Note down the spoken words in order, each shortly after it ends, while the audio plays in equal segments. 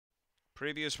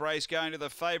Previous race going to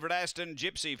the favourite Aston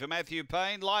Gypsy for Matthew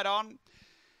Payne. Light on.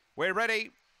 We're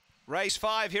ready. Race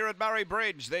 5 here at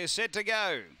Murray-Bridge. They're set to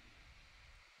go.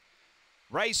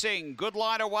 Racing, good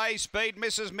line away, speed,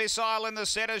 Mrs. Missile in the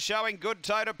centre, showing good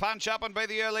toe to punch up and be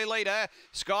the early leader.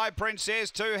 Sky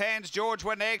Princess, Two Hands George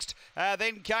were next.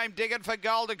 Then came Digging for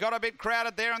Gold. It got a bit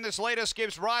crowded there and this leader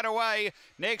skips right away.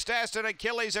 Next Aston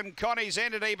Achilles and Connie's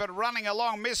Entity, but running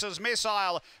along Mrs.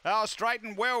 Missile. Straight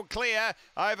and well clear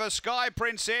over Sky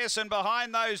Princess, and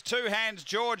behind those Two Hands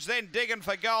George, then Digging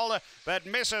for Gold. But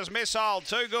Mrs. Missile,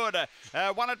 too good.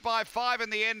 Won it by 5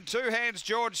 in the end. Two Hands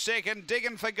George second,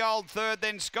 Digging for Gold third.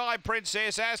 Then Sky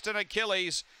Princess, Aston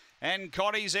Achilles and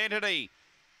Connie's Entity.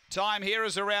 Time here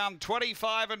is around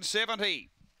 25 and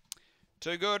 70.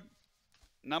 Too good.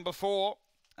 Number 4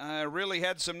 really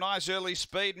had some nice early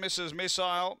speed, Mrs.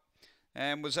 Missile,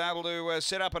 and was able to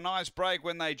set up a nice break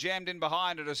when they jammed in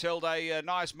behind it. Has held a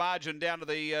nice margin down to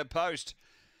the post.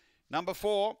 Number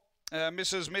 4,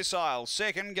 Mrs. Missile.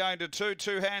 Second going to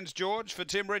Two Hands George for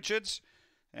Tim Richards.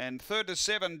 And third to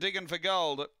 7, Digging for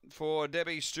Gold for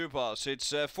Debbie Stupos.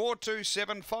 It's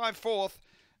 4-2-7-5 fourth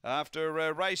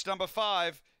after race number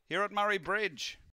 5 here at Murray-Bridge.